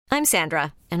I'm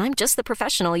Sandra, and I'm just the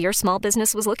professional your small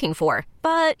business was looking for.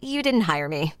 But you didn't hire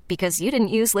me because you didn't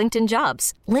use LinkedIn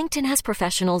Jobs. LinkedIn has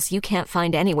professionals you can't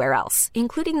find anywhere else,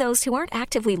 including those who aren't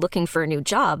actively looking for a new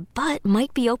job, but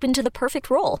might be open to the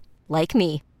perfect role, like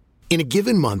me. In a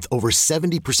given month, over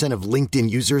 70% of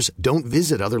LinkedIn users don't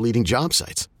visit other leading job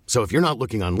sites. So if you're not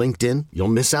looking on LinkedIn, you'll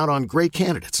miss out on great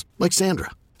candidates like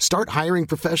Sandra. Start hiring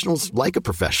professionals like a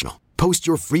professional. Post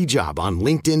your free job on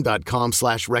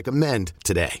linkedin.com/recommend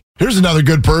today. Here's another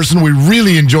good person. We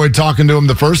really enjoyed talking to him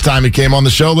the first time he came on the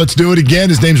show. Let's do it again.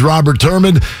 His name's Robert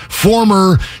Thurmond,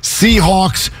 former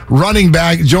Seahawks running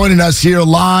back, joining us here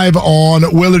live on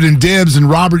Willard and Dibs. And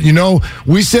Robert, you know,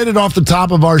 we said it off the top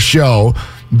of our show.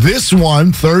 This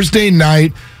one, Thursday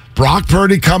night, Brock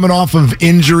Purdy coming off of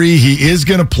injury. He is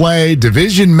going to play.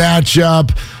 Division matchup,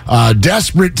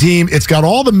 desperate team. It's got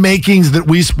all the makings that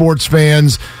we sports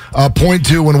fans point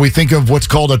to when we think of what's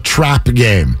called a trap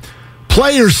game.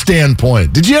 Player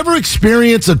standpoint, did you ever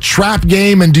experience a trap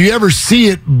game, and do you ever see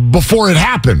it before it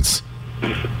happens?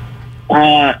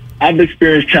 I've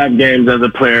experienced trap games as a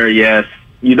player, yes.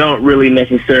 You don't really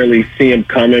necessarily see them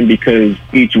coming because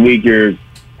each week you're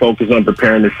focused on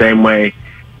preparing the same way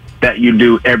that you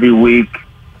do every week.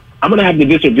 I'm going to have to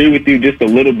disagree with you just a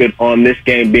little bit on this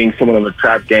game being somewhat of a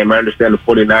trap game. I understand the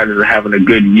 49ers are having a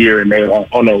good year and they're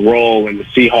on a roll, and the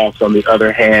Seahawks, on the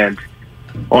other hand,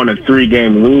 on a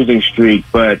 3-game losing streak.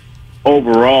 But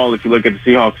overall, if you look at the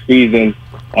Seahawks season,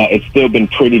 it's still been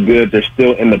pretty good. They're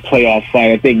still in the playoff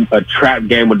fight. I think a trap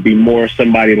game would be more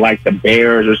somebody like the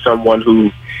Bears or someone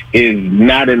who is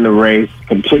not in the race,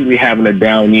 completely having a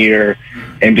down year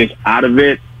and just out of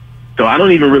it. So I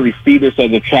don't even really see this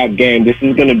as a trap game. This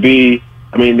is going to be,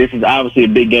 I mean, this is obviously a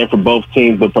big game for both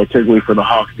teams, but particularly for the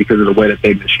Hawks because of the way that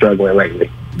they've been struggling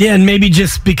lately. Yeah, and maybe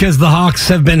just because the Hawks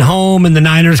have been home and the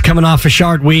Niners coming off a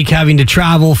short week, having to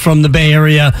travel from the Bay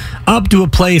Area up to a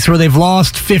place where they've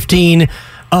lost 15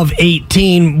 of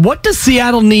 18. What does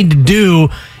Seattle need to do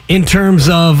in terms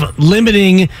of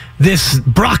limiting this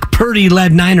Brock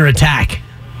Purdy-led Niner attack?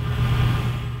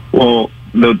 Well,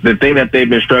 the thing that they've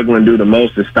been struggling to do the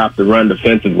most is stop the run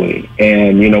defensively.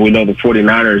 And, you know, we know the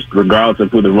 49ers, regardless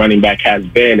of who the running back has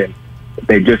been, and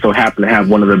they just so happen to have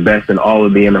one of the best in all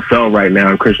of the NFL right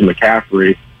now in Christian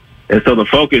McCaffrey. And so the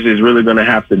focus is really going to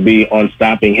have to be on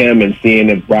stopping him and seeing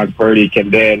if Brock Purdy can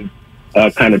then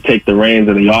kind of take the reins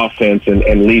of the offense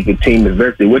and lead the team to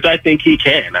victory, which I think he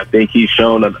can. I think he's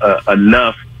shown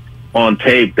enough on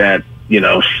tape that, you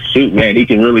know, shoot, man, he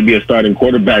can really be a starting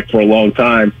quarterback for a long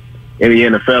time in the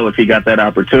NFL if he got that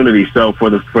opportunity. So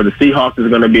for the Seahawks, it's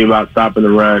going to be about stopping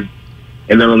the run.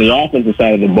 And then on the offensive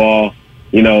side of the ball,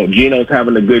 you know, Geno's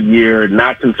having a good year,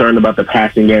 not concerned about the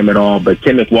passing game at all, but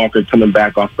Kenneth Walker coming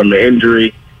back off from the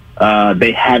injury.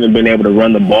 They haven't been able to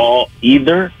run the ball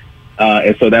either.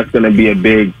 And so that's going to be a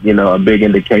big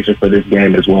indication for this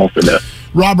game as well for them.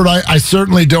 Robert, I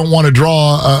certainly don't want to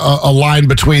draw a line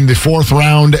between the 4th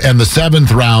round and the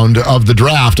 7th round of the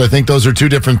draft. I think those are two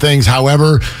different things.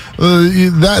 However,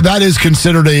 that is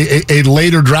considered a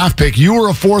later draft pick. You were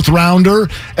a 4th rounder,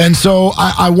 and so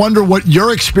I wonder what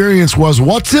your experience was.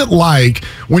 What's it like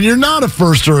when you're not a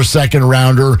 1st or a 2nd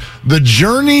rounder, the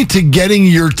journey to getting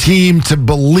your team to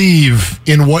believe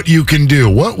in what you can do?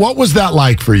 What was that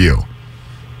like for you?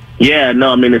 Yeah,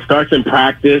 no, I mean, it starts in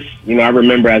practice. You know, I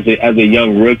remember as a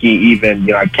young rookie even,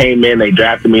 you know, I came in, they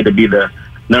drafted me to be the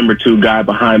number 2 guy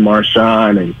behind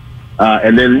Marshawn.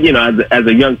 And then, you know, as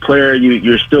a young player,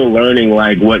 you're still learning,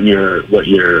 like, what your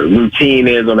routine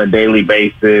is on a daily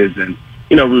basis. And,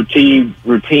 you know,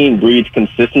 routine breeds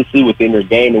consistency within your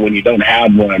game. And when you don't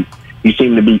have one, you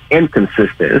seem to be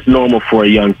inconsistent. It's normal for a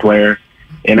young player.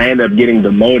 And I ended up getting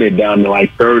demoted down to,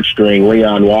 like, 3rd string.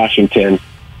 Leon Washington,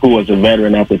 who was a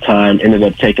veteran at the time, ended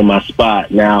up taking my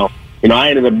spot. Now, you know, I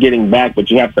ended up getting back,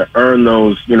 but you have to earn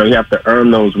those, you know, you have to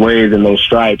earn those ways and those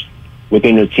stripes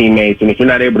within your teammates. And if you're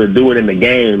not able to do it in the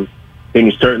game, then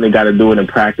you certainly got to do it in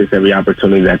practice every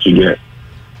opportunity that you get.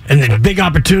 And the big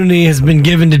opportunity has been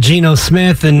given to Geno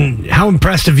Smith. And how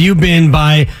impressed have you been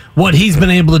by what he's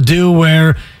been able to do,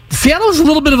 where Seattle is a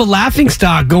little bit of a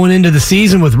laughingstock going into the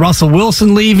season with Russell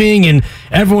Wilson leaving and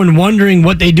everyone wondering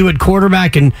what they do at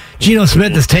quarterback, and Geno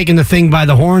Smith has taken the thing by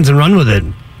the horns and run with it.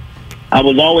 I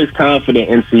was always confident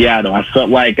in Seattle. I felt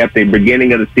like at the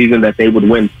beginning of the season that they would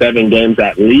win 7 games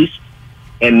at least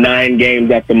and 9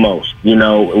 games at the most, you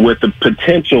know, with the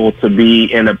potential to be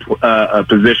in a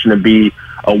position to be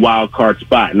a wild card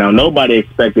spot. Now, nobody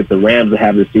expected the Rams to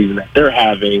have the season that they're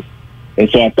having. And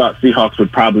so I thought Seahawks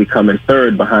would probably come in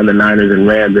 3rd behind the Niners and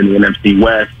Rams in the NFC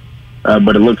West.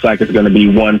 But it looks like it's going to be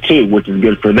 1-2, which is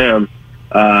good for them.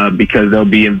 because they'll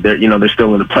be in there. They're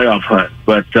still in the playoff hunt.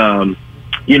 But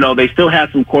they still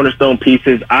have some cornerstone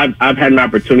pieces. I've had an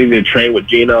opportunity to train with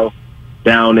Geno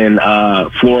down in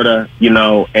Florida,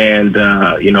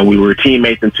 and we were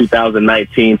teammates in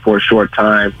 2019 for a short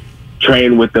time.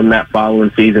 Trained with them that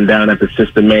following season down at the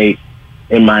System 8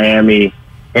 in Miami,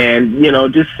 and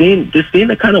just seeing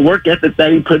the kind of work ethic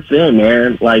that he puts in,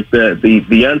 man, like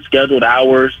the unscheduled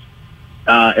hours,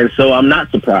 and so I'm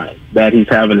not surprised that he's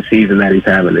having the season that he's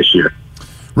having this year.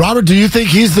 Robert, do you think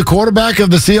he's the quarterback of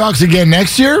the Seahawks again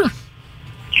next year?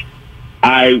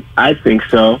 I think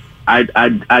so.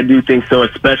 I do think so,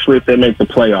 especially if they make the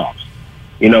playoffs.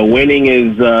 Winning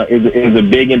is a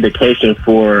big indication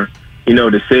for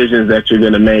decisions that you're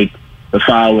going to make the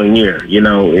following year.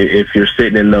 If you're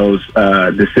sitting in those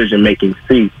decision-making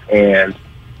seats, and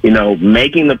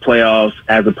making the playoffs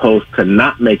as opposed to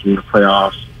not making the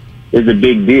playoffs is a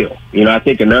big deal. I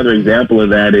think another example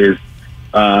of that is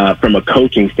from a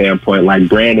coaching standpoint, like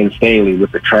Brandon Staley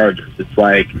with the Chargers. It's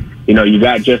like you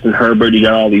got Justin Herbert, you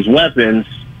got all these weapons,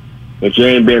 but you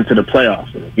ain't been to the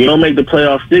playoffs. And if you don't make the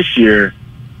playoffs this year,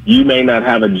 you may not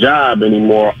have a job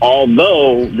anymore,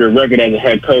 although your record as a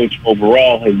head coach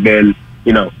overall has been,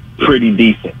 pretty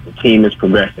decent. The team is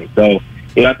progressing. So,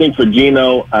 I think for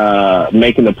Geno,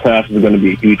 making the playoffs is going to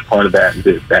be a huge part of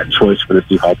that choice for the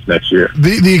Seahawks next year.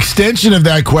 The extension of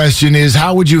that question is,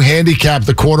 how would you handicap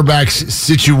the quarterbacks'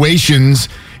 situations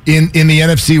in the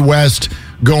NFC West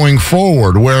going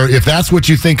forward, where if that's what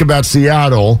you think about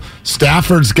Seattle,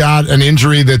 Stafford's got an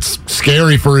injury that's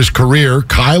scary for his career.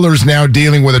 Kyler's now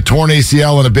dealing with a torn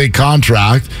ACL and a big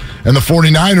contract. And the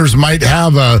 49ers might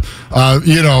have a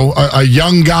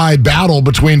young guy battle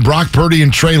between Brock Purdy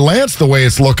and Trey Lance the way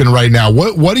it's looking right now.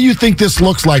 What do you think this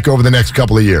looks like over the next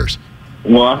couple of years?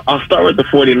 Well, I'll start with the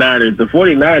 49ers. The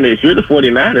 49ers, you're the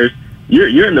 49ers,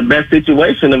 you're in the best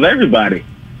situation of everybody.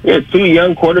 You have two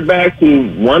young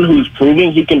quarterbacks, one who's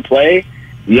proving he can play.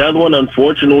 The other one,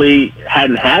 unfortunately,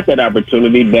 hadn't had that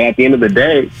opportunity, but at the end of the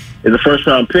day, is a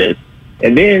first-round pick.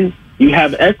 And then you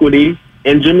have equity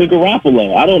in Jimmy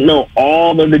Garoppolo. I don't know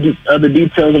all of the other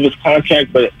details of his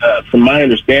contract, but from my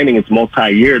understanding, it's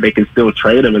multi-year. They can still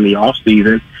trade him in the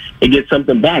offseason and get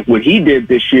something back. What he did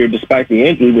this year, despite the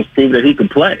injury, was prove that he could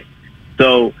play.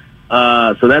 So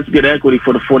that's good equity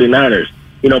for the 49ers.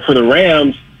 For the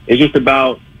Rams, it's just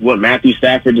about what Matthew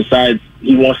Stafford decides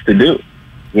he wants to do.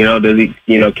 Does he,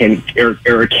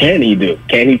 can he do?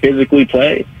 Can he physically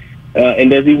play? And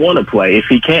does he want to play if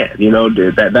he can?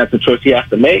 That's a choice he has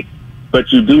to make.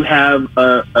 But you do have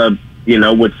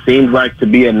what seems like to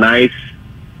be a nice,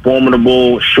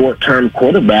 formidable, short-term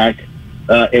quarterback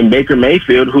in Baker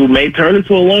Mayfield, who may turn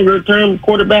into a longer-term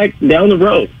quarterback down the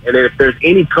road. And if there's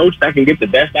any coach that can get the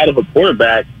best out of a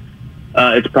quarterback,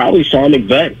 it's probably Sean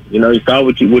McVay. You saw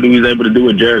what he was able to do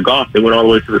with Jared Goff. They went all the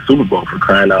way to the Super Bowl, for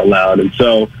crying out loud. And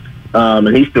so,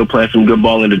 and he's still playing some good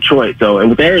ball in Detroit. So, and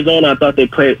with Arizona, I thought they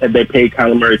paid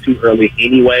Kyler Murray too early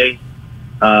anyway.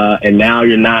 And now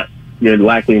you're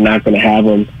likely not going to have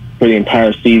him for the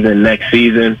entire season next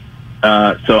season.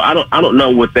 So I don't know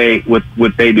what they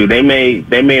do. They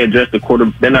may adjust the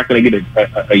quarter. They're not going to get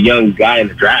a young guy in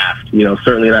the draft.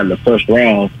 Certainly not in the first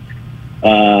round.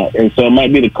 And so it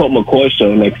might be the Colt McCoy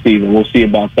show next season. We'll see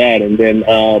about that. And then,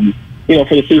 for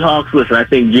the Seahawks, listen, I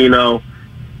think Geno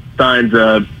signs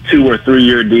a 2 or 3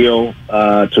 year deal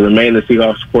to remain the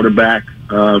Seahawks quarterback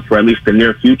for at least the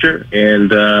near future. And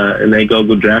they go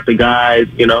draft a guy,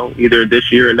 either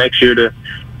this year or next year to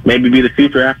maybe be the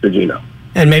future after Geno.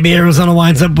 And maybe Arizona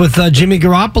winds up with Jimmy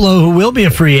Garoppolo, who will be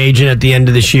a free agent at the end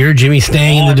of this year. Jimmy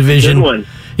staying in the division. Good one.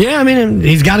 Yeah, I mean,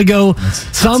 he's got to go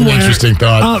somewhere. That's an interesting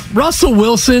thought. Russell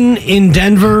Wilson in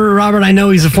Denver, Robert, I know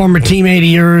he's a former teammate of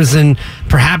yours and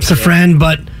perhaps a friend,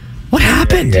 but what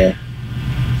happened? Yeah.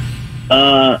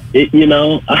 That's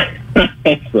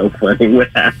so funny.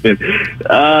 What happened?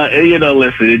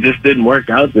 Listen, it just didn't work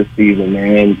out this season,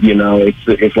 man.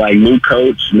 It's like new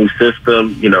coach, new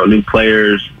system, new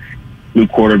players, new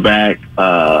quarterback,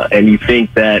 and you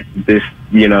think that this,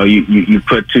 you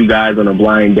put two guys on a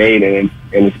blind date and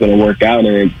it's going to work out,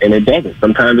 and it doesn't.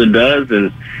 Sometimes it does,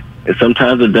 and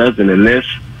sometimes it doesn't. And this,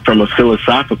 from a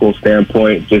philosophical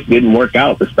standpoint, just didn't work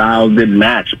out. The styles didn't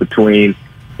match between,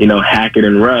 Hackett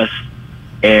and Russ,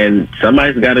 and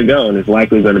somebody's got to go, and it's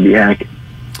likely going to be Hackett.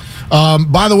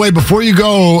 By the way, before you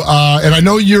go, and I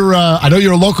know you're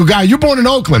a local guy. You're born in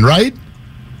Oakland, right?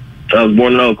 I was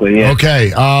born in Oakland, yeah.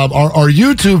 Okay. Our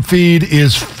YouTube feed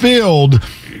is filled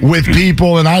with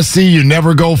people, and I see you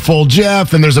never go full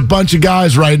Jeff, and there's a bunch of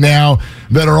guys right now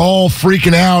that are all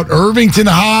freaking out. Irvington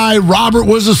High, Robert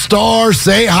was a star,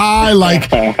 say hi.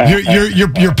 Like,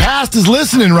 your past is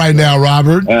listening right now,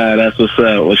 Robert. That's what's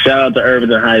up. Well, shout out to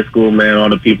Irvington High School, man, all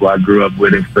the people I grew up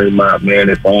with in Fremont, man.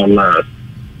 It's all love.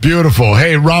 Beautiful.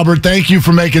 Hey, Robert, thank you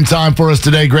for making time for us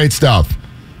today. Great stuff.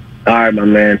 All right, my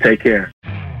man. Take care.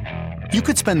 You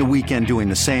could spend the weekend doing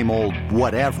the same old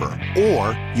whatever,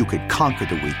 or you could conquer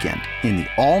the weekend in the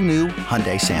all-new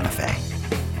Hyundai Santa Fe.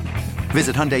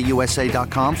 Visit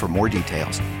HyundaiUSA.com for more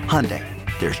details. Hyundai,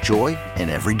 there's joy in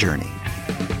every journey.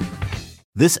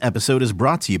 This episode is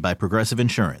brought to you by Progressive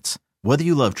Insurance. Whether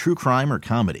you love true crime or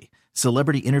comedy,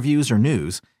 celebrity interviews or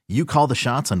news, you call the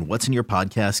shots on what's in your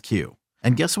podcast queue.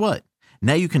 And guess what?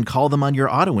 Now you can call them on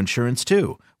your auto insurance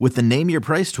too with the Name Your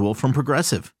Price tool from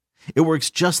Progressive. It works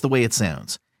just the way it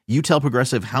sounds. You tell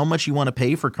Progressive how much you want to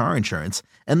pay for car insurance,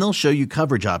 and they'll show you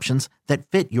coverage options that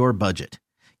fit your budget.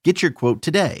 Get your quote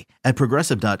today at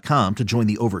Progressive.com to join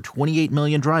the over 28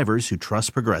 million drivers who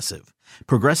trust Progressive.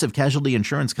 Progressive Casualty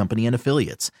Insurance Company and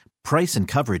Affiliates. Price and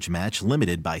coverage match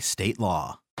limited by state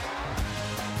law.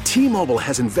 T-Mobile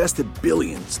has invested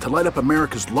billions to light up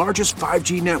America's largest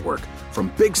 5G network,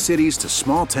 from big cities to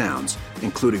small towns,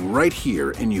 including right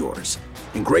here in yours.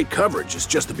 And great coverage is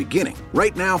just the beginning.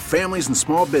 Right now, families and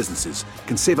small businesses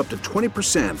can save up to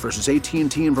 20% versus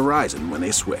AT&T and Verizon when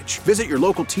they switch. Visit your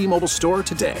local T-Mobile store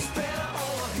today.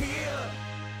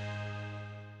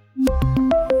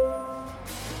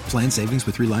 Plan savings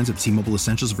with 3 lines of T-Mobile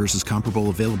Essentials versus comparable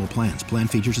available plans. Plan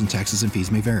features and taxes and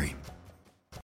fees may vary.